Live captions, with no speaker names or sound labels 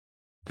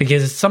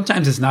Because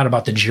sometimes it's not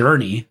about the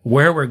journey,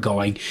 where we're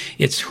going.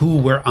 It's who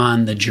we're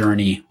on the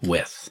journey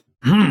with.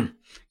 Can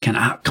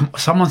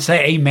someone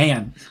say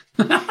amen?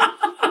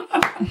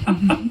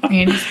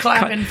 Andy's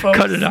clapping, folks.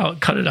 Cut it out.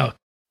 Cut it out.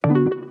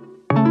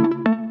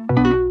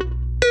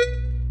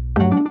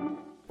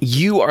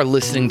 You are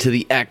listening to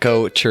the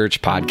Echo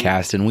Church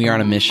podcast, and we are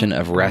on a mission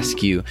of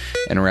rescue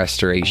and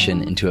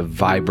restoration into a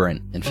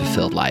vibrant and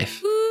fulfilled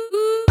life.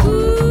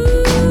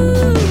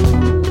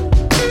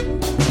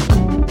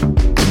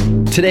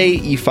 Today,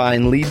 you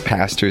find lead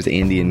pastors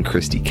Andy and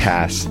Christy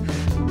Cass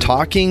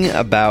talking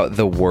about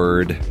the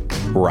word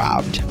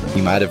robbed.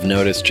 You might have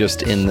noticed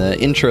just in the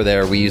intro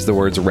there, we use the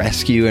words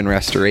rescue and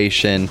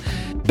restoration.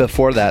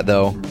 Before that,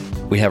 though,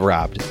 we have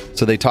robbed.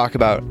 So they talk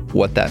about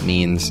what that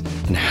means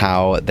and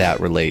how that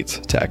relates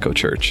to Echo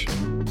Church.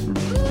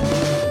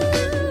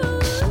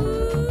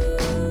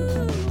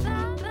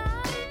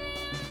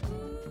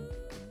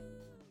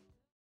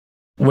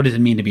 What does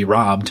it mean to be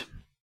robbed?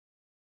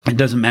 It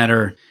doesn't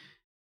matter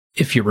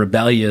if you're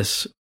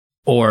rebellious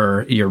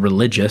or you're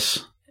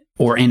religious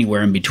or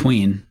anywhere in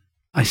between.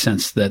 I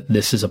sense that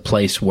this is a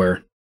place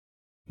where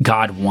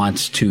God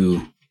wants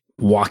to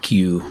walk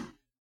you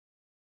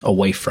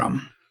away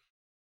from.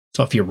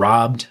 So if you're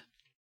robbed,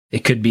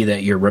 it could be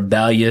that you're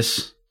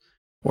rebellious,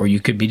 or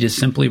you could be just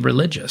simply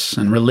religious.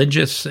 And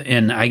religious,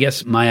 and I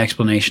guess my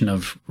explanation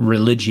of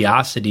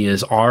religiosity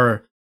is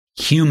our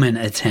human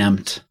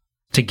attempt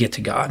to get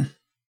to God.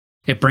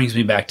 It brings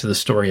me back to the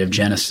story of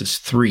Genesis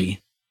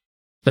 3,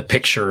 the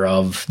picture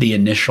of the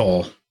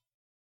initial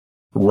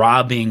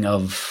robbing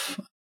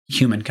of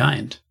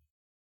humankind.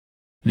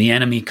 The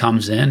enemy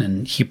comes in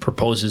and he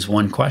proposes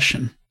one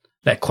question.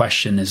 That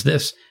question is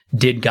this: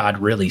 did God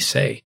really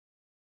say?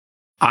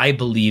 I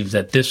believe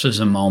that this was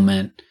a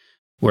moment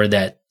where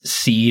that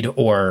seed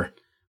or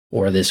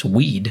this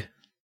weed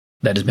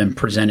that has been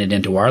presented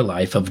into our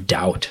life of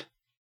doubt.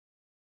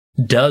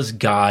 Does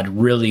God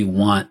really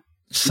want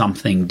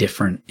something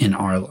different in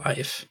our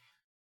life?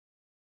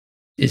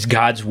 Is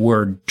God's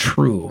word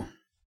true?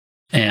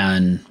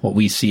 And what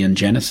we see in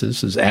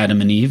Genesis is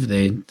Adam and Eve,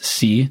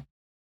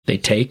 they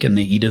take and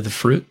they eat of the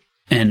fruit.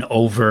 And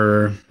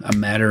over a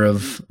matter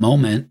of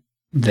moment,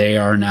 they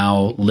are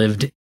now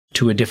lived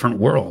to a different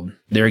world.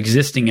 They're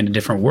existing in a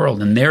different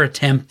world. And their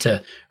attempt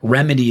to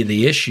remedy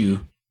the issue,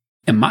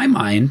 in my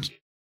mind,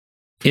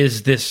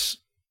 is this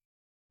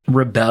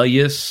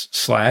rebellious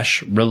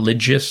 /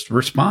 religious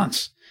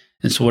response.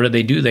 And so what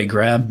do? They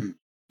grab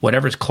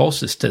whatever's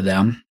closest to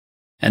them,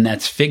 and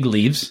that's fig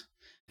leaves,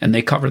 and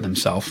they cover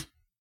themselves.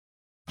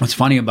 What's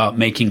funny about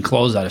making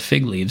clothes out of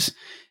fig leaves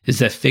is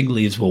that fig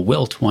leaves will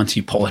wilt once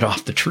you pull it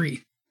off the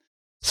tree.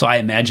 So I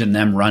imagine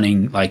them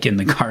running like in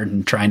the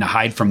garden, trying to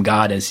hide from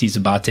God as he's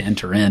about to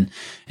enter in,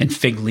 and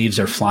fig leaves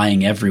are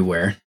flying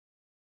everywhere.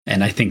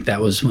 And I think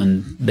that was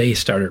when they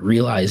started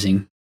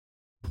realizing,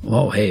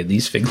 whoa, hey,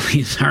 these fig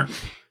leaves aren't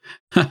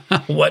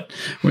what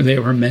they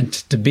were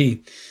meant to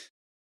be.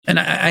 And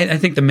I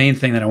think the main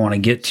thing that I want to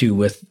get to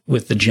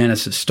with the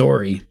Genesis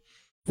story,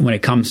 when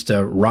it comes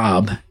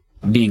to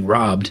being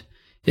robbed,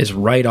 is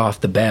right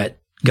off the bat,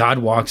 God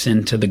walks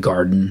into the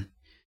garden,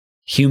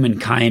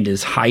 humankind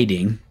is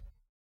hiding,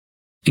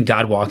 and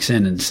God walks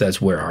in and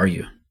says, "Where are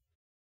you?"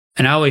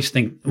 And I always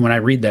think, when I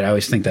read that, I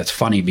always think that's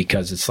funny,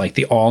 because it's like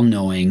the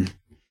all-knowing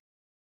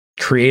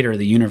creator of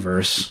the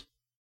universe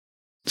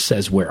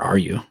says, "Where are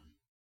you?"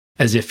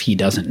 As if he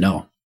doesn't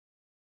know.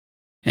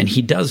 And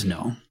he does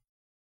know.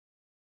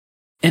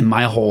 And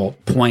my whole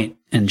point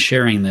in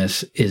sharing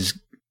this is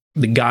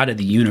the God of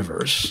the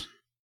universe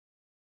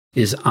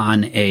is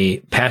on a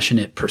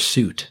passionate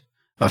pursuit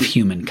of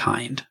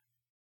humankind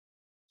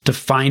to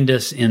find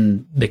us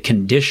in the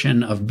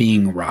condition of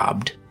being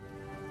robbed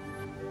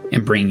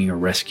and bringing a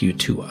rescue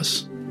to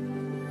us.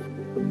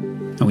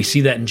 And we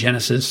see that in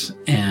Genesis,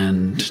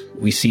 and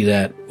we see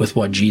that with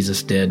what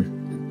Jesus did,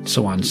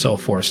 so on and so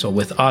forth. So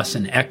with us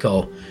in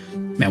Echo,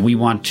 man, we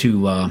want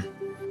to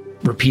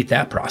repeat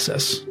that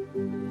process.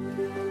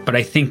 But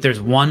I think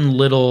there's one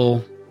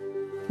little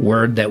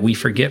word that we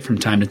forget from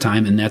time to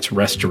time, and that's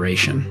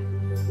restoration.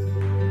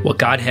 What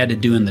God had to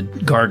do in the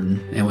garden,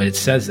 and when it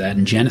says that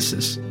in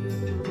Genesis,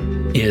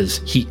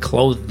 is he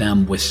clothed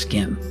them with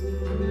skin.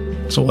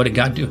 So what did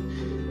God do?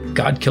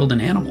 God killed an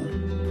animal,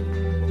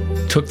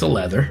 took the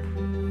leather,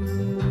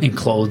 and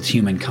clothed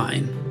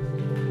humankind.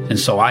 And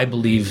so I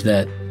believe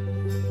that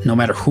no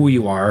matter who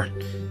you are,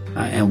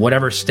 and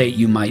whatever state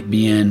you might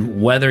be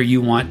in, whether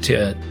you want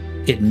to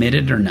admit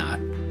it or not,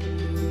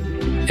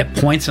 at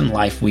points in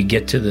life we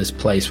get to this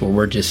place where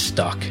we're just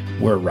stuck,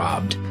 we're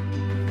robbed.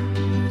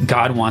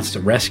 God wants to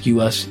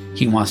rescue us.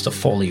 He wants to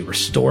fully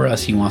restore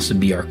us. He wants to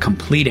be our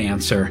complete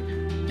answer.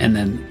 And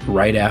then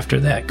right after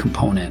that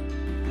component,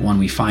 when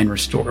we find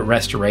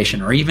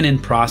restoration, or even in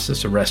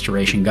process of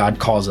restoration, God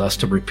calls us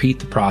to repeat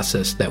the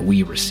process that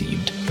we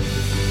received.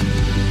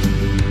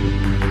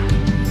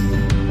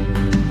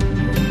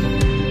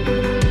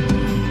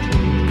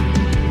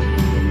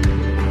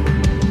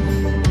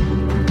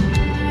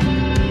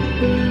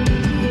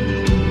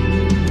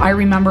 I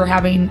remember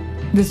having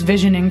this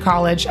vision in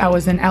college. I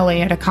was in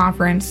LA at a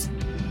conference,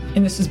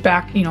 and this was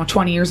back,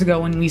 20 years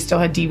ago when we still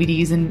had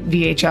DVDs and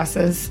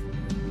VHSs.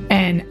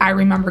 And I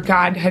remember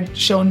God had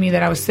shown me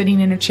that I was sitting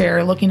in a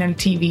chair looking at a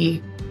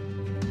TV,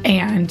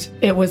 and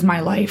it was my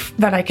life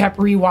that I kept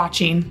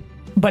rewatching.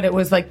 But it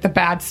was like the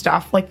bad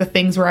stuff, like the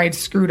things where I'd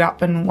screwed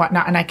up and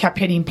whatnot. And I kept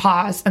hitting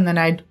pause, and then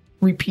I'd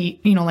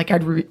repeat, like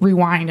I'd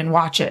rewind and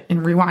watch it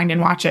and rewind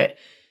and watch it.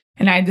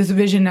 And I had this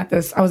vision I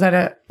was at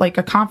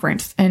a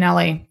conference in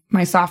LA,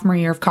 my sophomore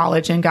year of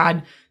college, and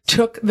God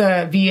took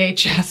the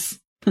VHS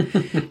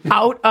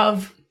out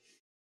of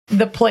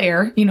the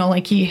player,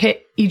 like he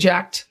hit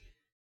eject,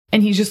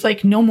 and he's just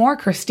like, no more,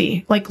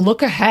 Christy, like,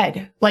 look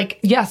ahead. Like,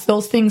 yes,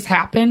 those things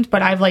happened,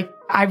 but I've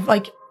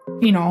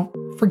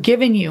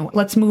forgiven you.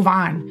 Let's move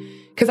on.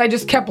 Cause I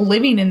just kept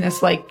living in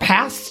this like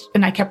past,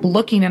 and I kept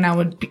looking, and I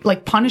would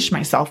like punish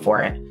myself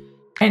for it.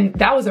 And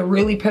that was a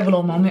really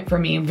pivotal moment for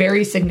me,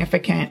 very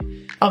significant,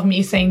 of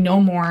me saying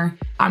no more.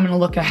 I'm going to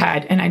look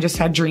ahead. And I just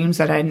had dreams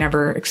that I had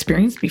never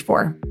experienced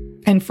before,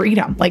 and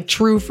freedom, like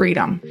true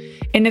freedom.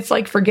 And it's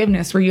like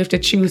forgiveness, where you have to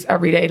choose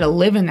every day to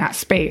live in that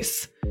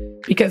space.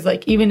 Because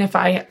like, even if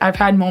I've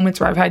had moments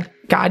where I've had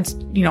God's,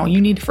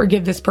 you need to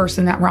forgive this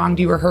person that wronged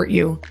you or hurt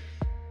you.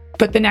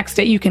 But the next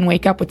day you can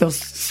wake up with those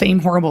same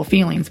horrible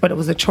feelings. But it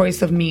was a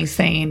choice of me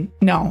saying,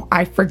 no,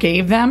 I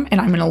forgave them, and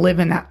I'm going to live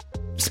in that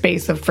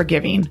space of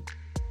forgiving,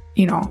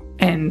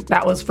 and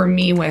that was for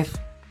me with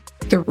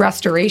the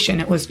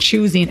restoration. It was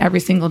choosing every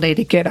single day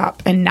to get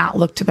up and not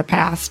look to the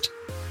past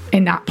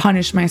and not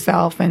punish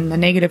myself and the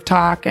negative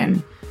talk,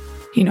 and,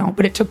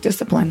 but it took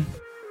discipline.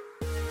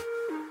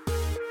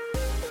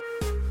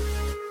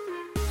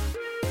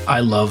 I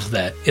love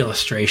that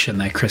illustration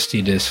that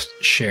Christy just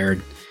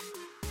shared.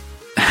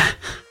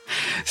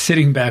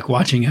 Sitting back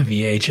watching a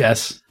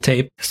VHS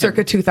tape.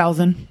 Circa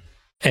 2000.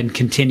 And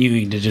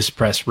continuing to just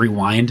press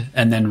rewind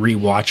and then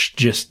rewatch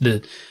just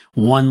the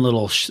one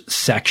little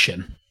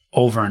section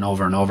over and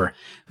over and over.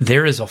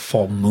 There is a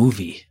full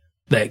movie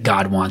that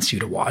God wants you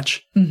to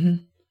watch.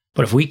 Mm-hmm.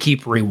 But if we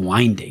keep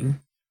rewinding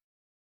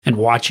and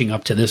watching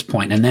up to this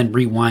point and then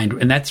rewind,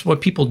 and that's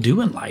what people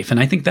do in life. And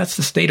I think that's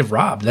the state of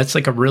robbed. That's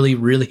like a really,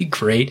 really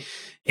great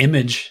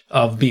image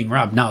of being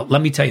robbed. Now,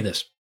 let me tell you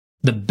this.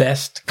 The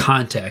best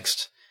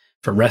context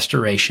for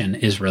restoration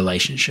is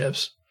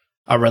relationships.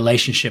 A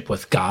relationship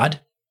with God,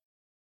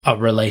 a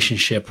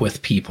relationship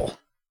with people.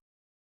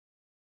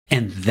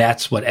 And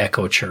that's what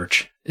Echo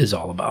Church is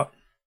all about.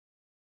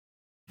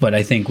 But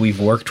I think we've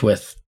worked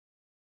with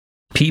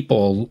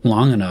people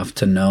long enough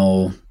to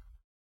know,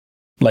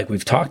 like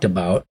we've talked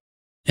about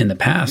in the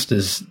past,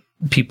 is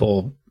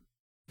people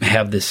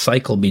have this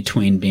cycle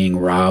between being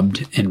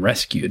robbed and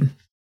rescued.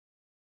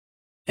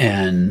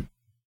 And,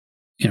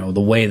 the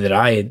way that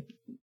I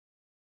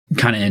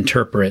kind of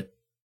interpret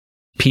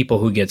people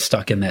who get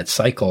stuck in that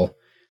cycle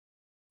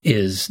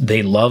is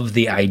they love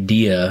the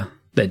idea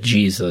that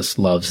Jesus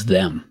loves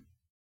them.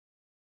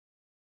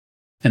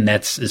 And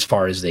that's as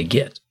far as they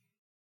get.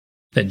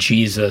 That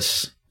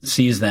Jesus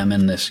sees them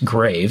in this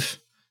grave,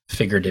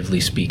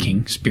 figuratively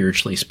speaking,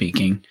 spiritually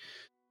speaking,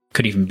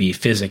 could even be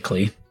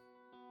physically.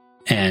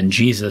 And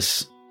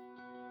Jesus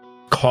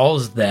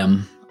calls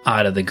them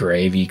out of the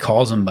grave. He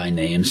calls them by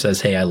name,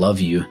 says, hey, I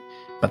love you.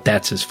 But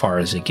that's as far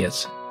as it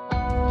gets.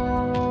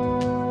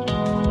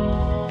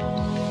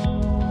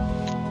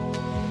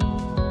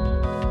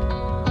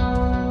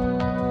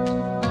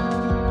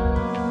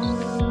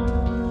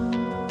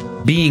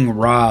 Being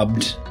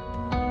robbed,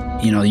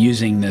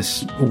 using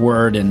this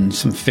word in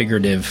some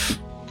figurative,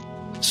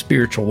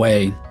 spiritual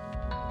way,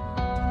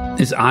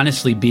 is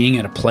honestly being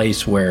at a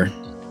place where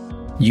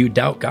you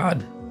doubt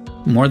God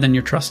more than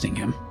you're trusting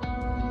Him.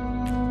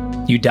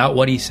 You doubt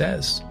what He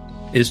says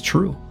is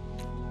true.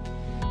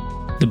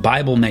 The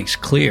Bible makes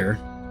clear,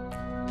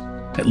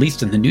 at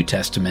least in the New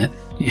Testament,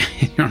 you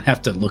don't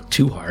have to look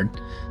too hard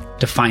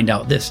to find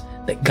out this,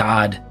 that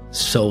God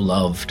so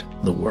loved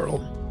the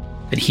world,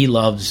 that He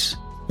loves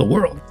the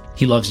world.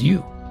 He loves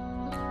you.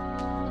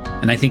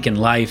 And I think in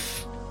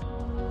life,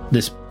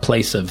 this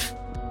place of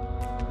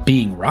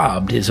being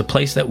robbed is a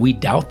place that we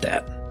doubt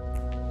that.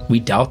 We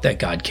doubt that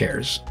God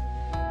cares.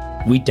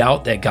 We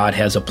doubt that God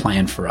has a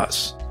plan for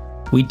us.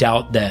 We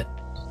doubt that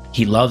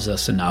He loves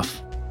us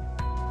enough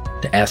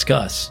to ask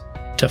us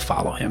to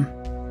follow Him.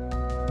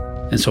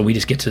 And so we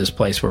just get to this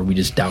place where we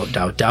just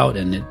doubt,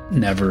 and it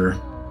never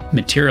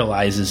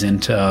materializes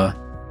into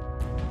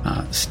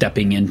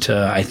stepping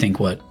into, I think,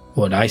 what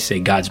I say,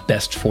 God's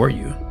best for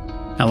you.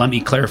 Now, let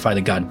me clarify the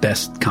God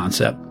best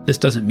concept. This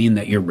doesn't mean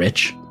that you're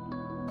rich.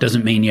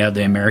 Doesn't mean you have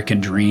the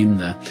American dream,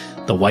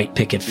 the white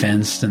picket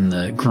fence and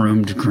the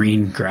groomed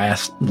green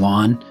grass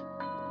lawn.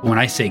 When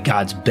I say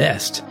God's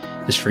best,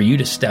 is for you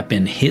to step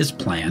in His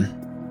plan.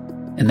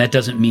 And that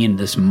doesn't mean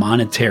this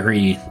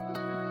monetary,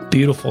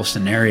 beautiful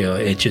scenario.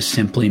 It just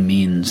simply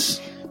means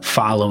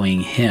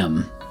following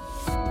Him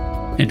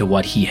into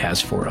what He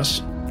has for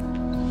us.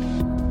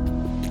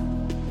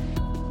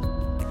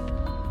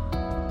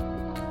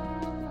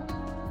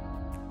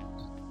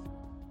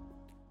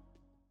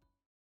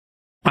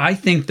 I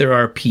think there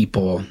are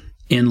people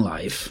in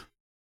life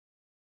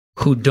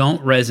who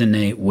don't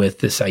resonate with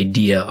this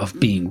idea of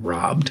being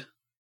robbed.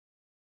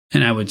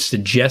 And I would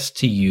suggest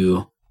to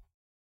you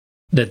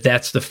that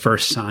that's the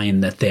first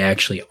sign that they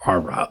actually are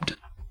robbed.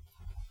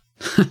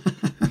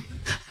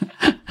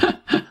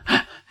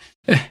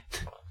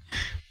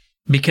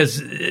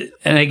 Because,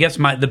 and I guess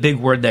the big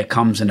word that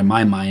comes into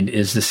my mind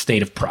is the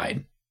state of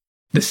pride.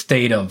 The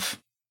state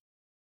of,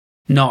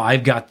 no,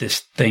 I've got this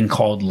thing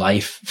called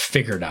life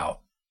figured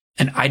out,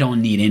 and I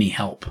don't need any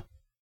help.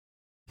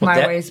 Well,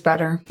 my way's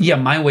better. Yeah,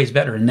 my way's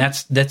better. And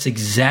that's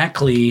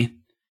exactly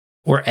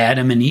where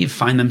Adam and Eve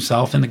find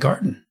themselves in the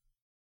garden.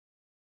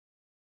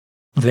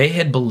 They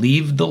had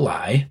believed the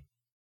lie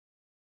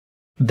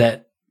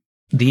that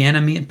the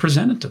enemy had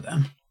presented to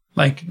them.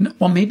 Like,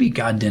 well, maybe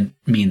God didn't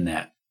mean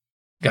that.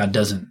 God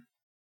doesn't.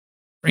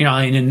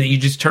 And you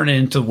just turn it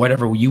into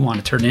whatever you want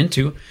to turn it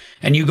into,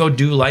 and you go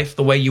do life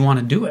the way you want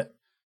to do it.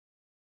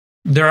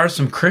 There are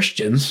some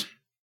Christians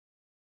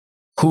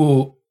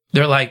who,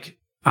 they're like,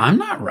 I'm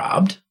not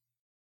robbed.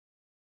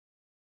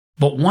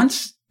 But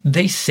once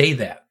they say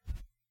that,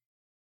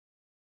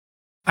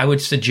 I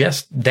would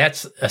suggest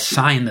that's a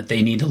sign that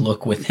they need to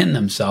look within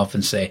themselves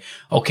and say,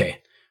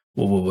 okay,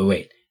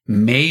 wait.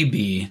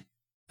 Maybe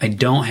I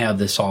don't have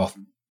this all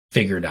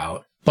figured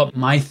out. But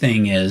my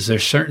thing is,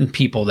 there's certain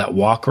people that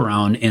walk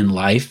around in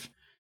life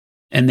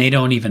and they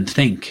don't even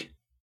think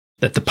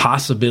that the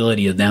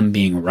possibility of them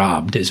being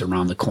robbed is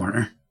around the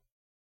corner.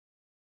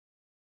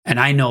 And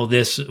I know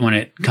this when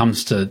it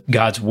comes to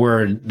God's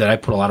word that I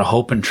put a lot of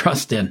hope and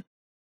trust in,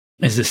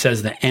 is it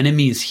says the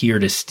enemy is here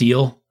to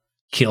steal,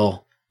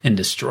 kill, and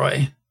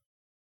destroy.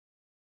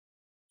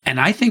 And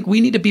I think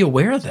we need to be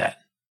aware of that.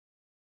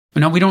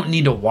 We don't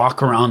need to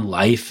walk around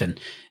life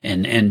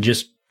and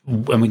just,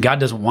 God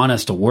doesn't want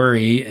us to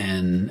worry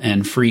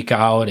and freak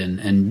out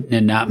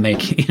and not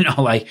make,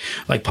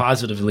 like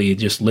positively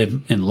just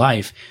live in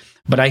life.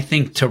 But I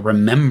think to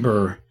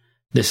remember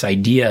this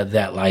idea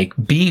that like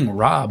being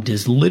robbed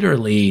is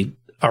literally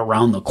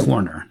around the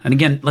corner. And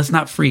again, let's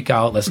not freak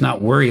out. Let's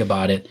not worry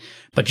about it,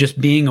 but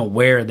just being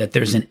aware that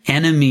there's an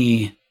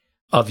enemy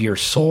of your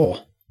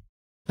soul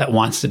that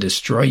wants to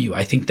destroy you.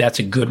 I think that's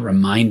a good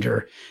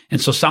reminder. And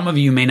so some of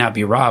you may not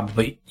be robbed,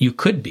 but you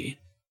could be.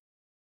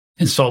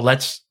 And so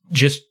let's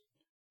just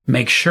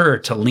make sure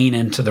to lean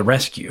into the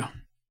rescue.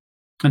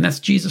 And that's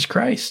Jesus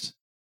Christ.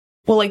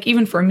 Well, like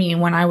even for me,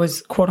 when I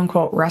was quote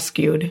unquote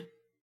rescued,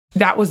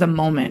 that was a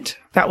moment.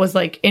 That was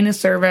like in a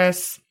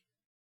service,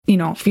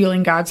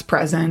 feeling God's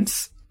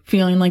presence,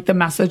 feeling like the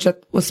message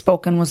that was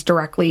spoken was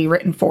directly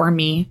written for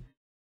me.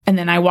 And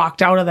then I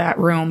walked out of that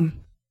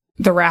room,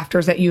 the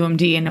rafters at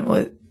UMD,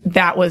 and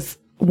that was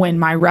when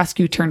my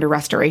rescue turned to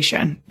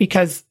restoration,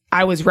 because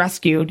I was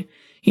rescued.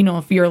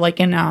 If you're like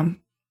in a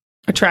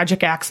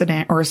tragic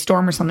accident or a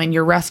storm or something,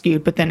 you're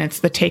rescued, but then it's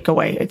the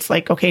takeaway. It's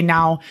like, okay,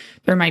 now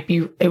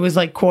it was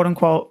like quote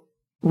unquote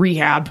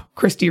rehab,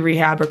 Christy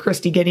rehab, or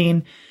Christy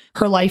getting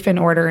her life in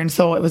order. And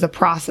so it was a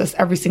process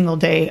every single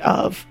day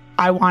of,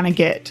 I want to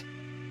get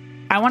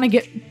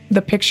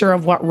the picture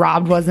of what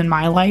robbed was in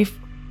my life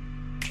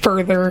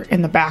further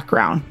in the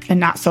background and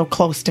not so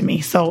close to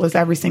me. So it was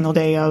every single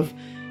day of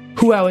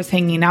who I was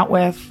hanging out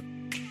with,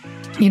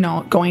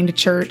 going to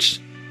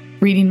church,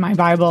 reading my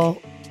Bible,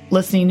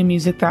 listening to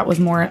music that was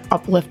more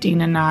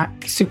uplifting and not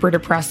super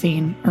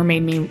depressing or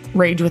made me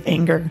rage with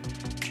anger.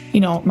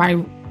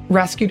 My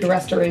rescue to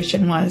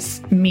restoration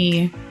was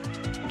me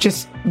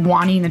just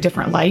wanting a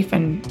different life,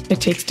 and it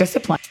takes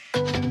discipline.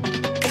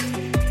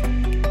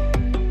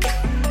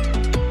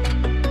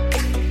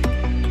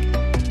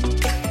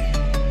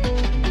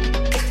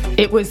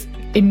 It was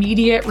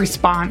immediate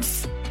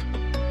response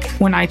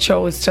when I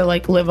chose to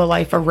live a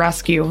life of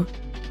rescue,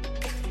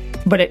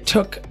 but it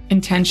took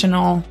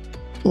intentional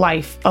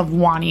life of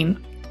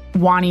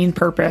wanting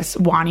purpose,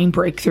 wanting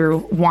breakthrough,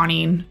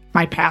 wanting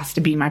my past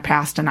to be my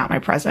past and not my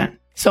present.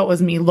 So it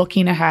was me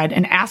looking ahead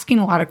and asking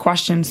a lot of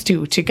questions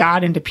to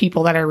God and to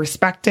people that I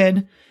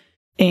respected,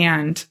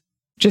 and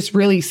just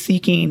really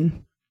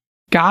seeking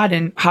God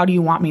and how do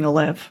you want me to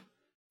live?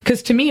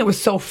 Because to me, it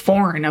was so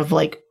foreign of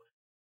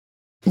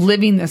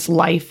living this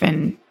life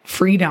and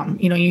freedom.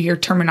 You hear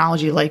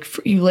terminology like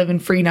you live in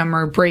freedom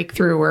or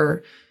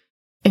breakthrough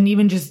and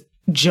even just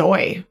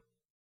joy.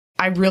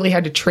 I really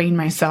had to train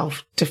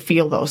myself to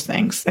feel those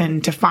things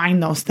and to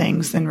find those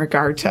things in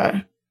regard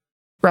to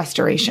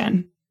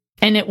restoration.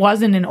 And it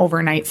wasn't an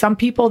overnight. Some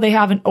people, they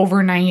have an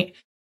overnight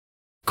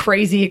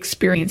crazy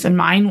experience, and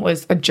mine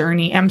was a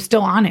journey. I'm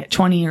still on it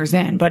 20 years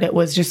in, but it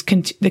was just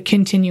the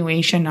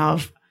continuation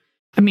of,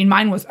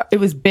 it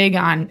was big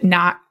on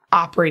not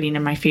operating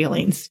in my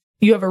feelings.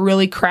 You have a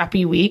really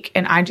crappy week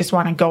and I just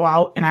want to go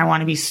out and I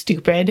want to be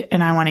stupid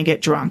and I want to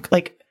get drunk.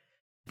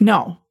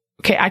 No.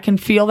 Okay, I can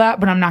feel that,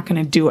 but I'm not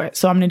going to do it.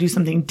 So I'm going to do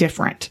something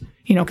different,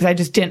 because I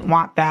just didn't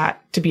want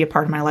that to be a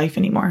part of my life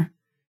anymore.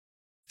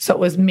 So it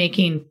was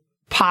making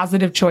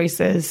positive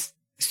choices,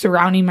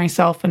 surrounding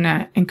myself in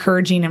an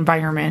encouraging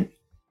environment,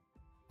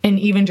 and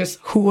even just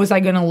who was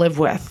I going to live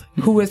with?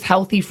 Who was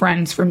healthy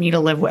friends for me to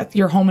live with?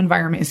 Your home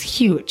environment is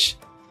huge.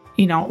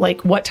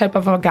 like what type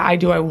of a guy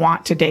do I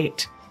want to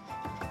date?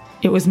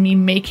 It was me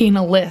making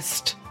a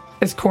list,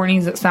 as corny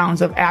as it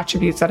sounds, of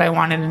attributes that I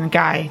wanted in a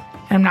guy,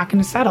 and I'm not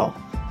going to settle.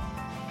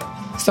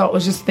 So it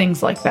was just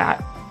things like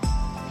that.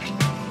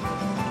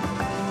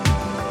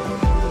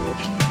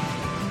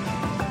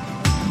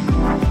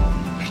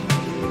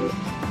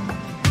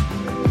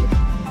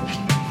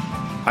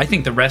 I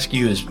think the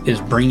rescue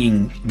is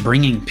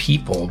bringing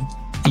people,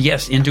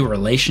 yes, into a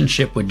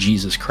relationship with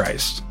Jesus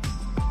Christ.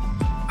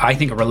 I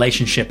think a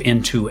relationship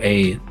into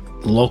a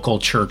local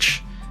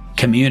church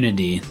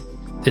community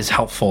is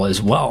helpful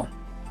as well.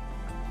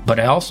 But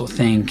I also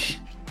think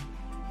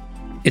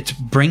it's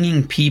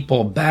bringing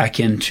people back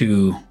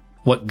into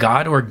what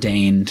God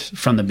ordained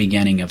from the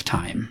beginning of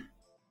time.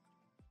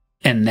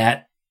 And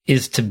that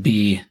is to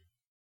be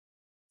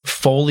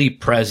fully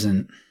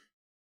present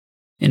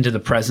into the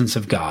presence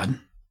of God.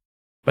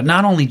 But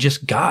not only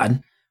just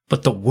God,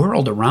 but the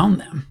world around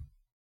them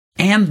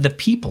and the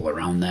people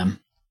around them.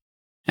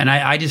 And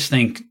I just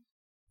think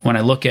when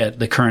I look at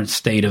the current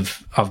state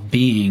of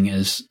being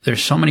is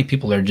there's so many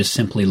people that are just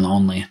simply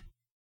lonely.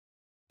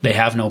 They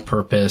have no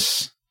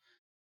purpose.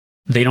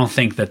 They don't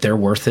think that they're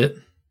worth it,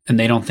 and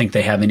they don't think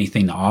they have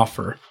anything to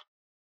offer.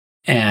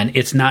 And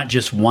it's not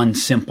just one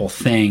simple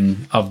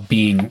thing of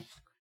being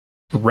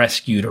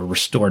rescued or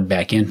restored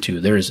back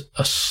into. There's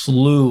a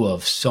slew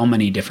of so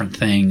many different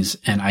things,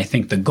 and I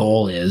think the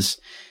goal is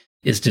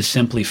to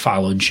simply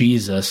follow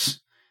Jesus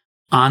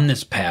on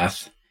this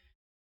path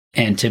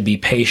and to be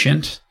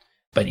patient,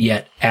 but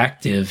yet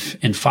active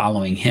in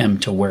following him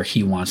to where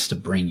he wants to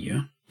bring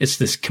you. It's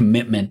this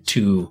commitment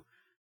to,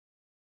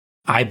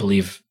 I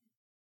believe,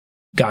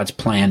 God's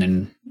plan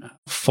in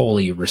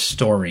fully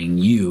restoring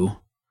you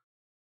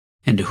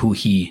into who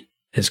he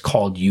has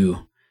called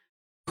you,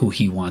 who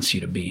he wants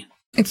you to be.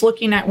 It's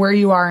looking at where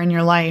you are in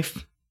your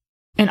life.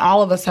 And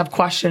all of us have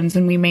questions,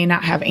 and we may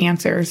not have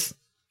answers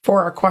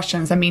for our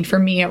questions. I mean, for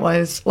me, it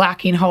was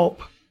lacking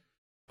hope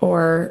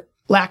or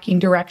lacking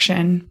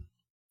direction,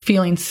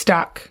 feeling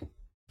stuck,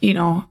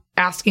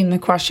 asking the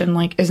question,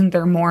 like, isn't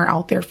there more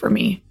out there for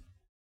me?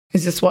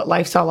 Is this what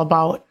life's all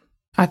about?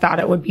 I thought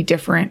it would be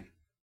different.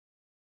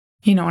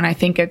 And I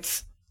think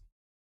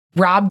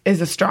robbed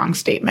is a strong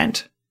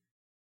statement,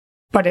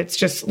 but it's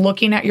just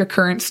looking at your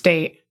current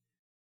state,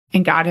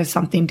 and God has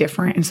something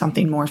different and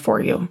something more for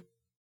you.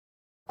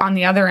 On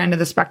the other end of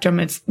the spectrum,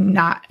 it's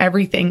not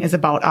everything is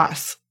about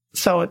us.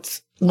 So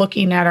it's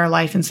looking at our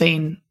life and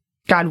saying,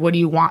 God, what do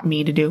you want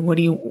me to do? Where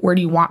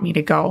do you want me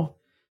to go?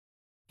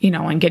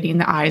 And getting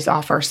the eyes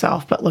off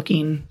ourselves, but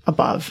looking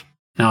above.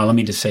 Now, let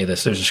me just say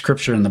this. There's a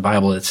scripture in the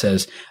Bible that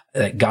says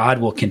that God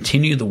will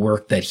continue the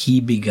work that he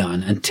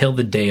begun until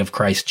the day of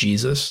Christ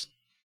Jesus.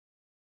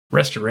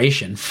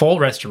 Restoration, full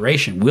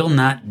restoration, will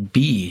not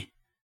be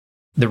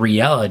the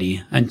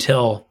reality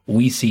until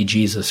we see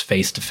Jesus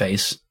face to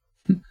face.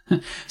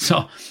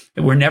 So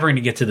we're never going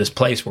to get to this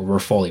place where we're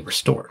fully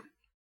restored.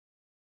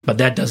 But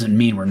that doesn't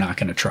mean we're not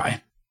going to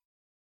try.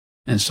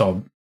 And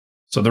so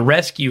the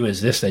rescue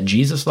is this, that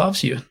Jesus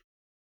loves you.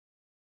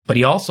 But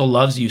he also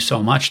loves you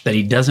so much that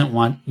he doesn't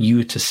want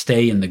you to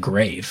stay in the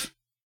grave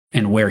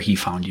and where he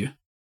found you.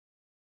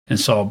 And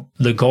so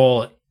the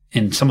goal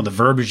in some of the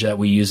verbiage that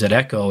we use at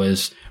Echo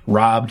is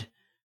robbed,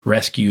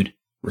 rescued,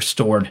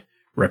 restored,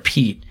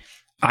 repeat.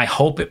 I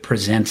hope it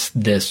presents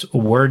this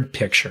word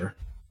picture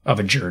of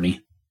a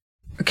journey.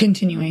 A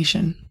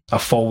continuation. A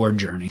forward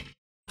journey.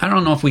 I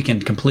don't know if we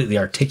can completely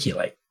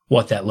articulate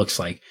what that looks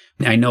like.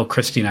 I know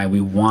Christy and I, we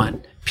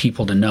want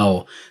people to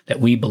know that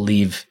we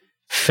believe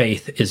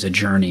faith is a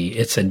journey.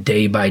 It's a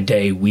day by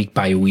day, week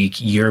by week,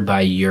 year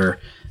by year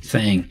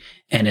thing.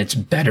 And it's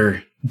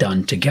better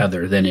done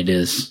together than it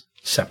is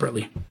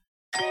separately.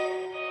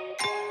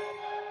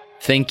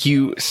 Thank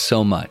you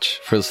so much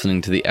for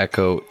listening to the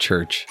Echo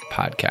Church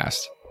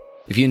podcast.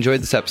 If you enjoyed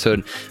this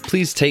episode,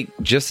 please take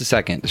just a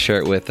second to share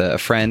it with a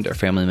friend or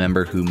family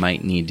member who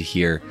might need to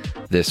hear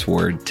this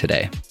word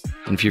today.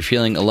 And if you're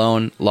feeling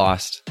alone,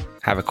 lost,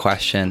 have a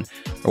question,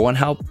 or want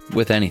help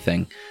with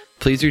anything,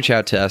 please reach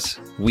out to us.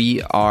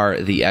 We are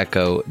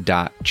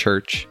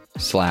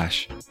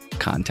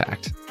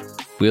theecho.church/contact.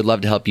 We would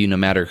love to help you no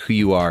matter who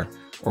you are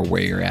or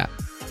where you're at.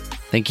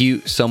 Thank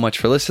you so much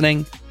for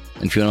listening.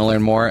 And if you want to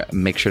learn more,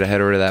 make sure to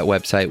head over to that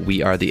website,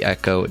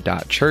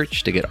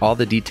 wearetheecho.church, to get all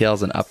the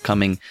details on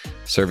upcoming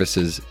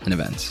services and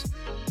events.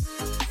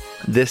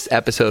 This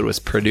episode was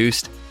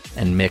produced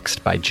and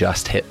mixed by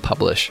Just Hit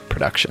Publish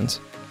Productions.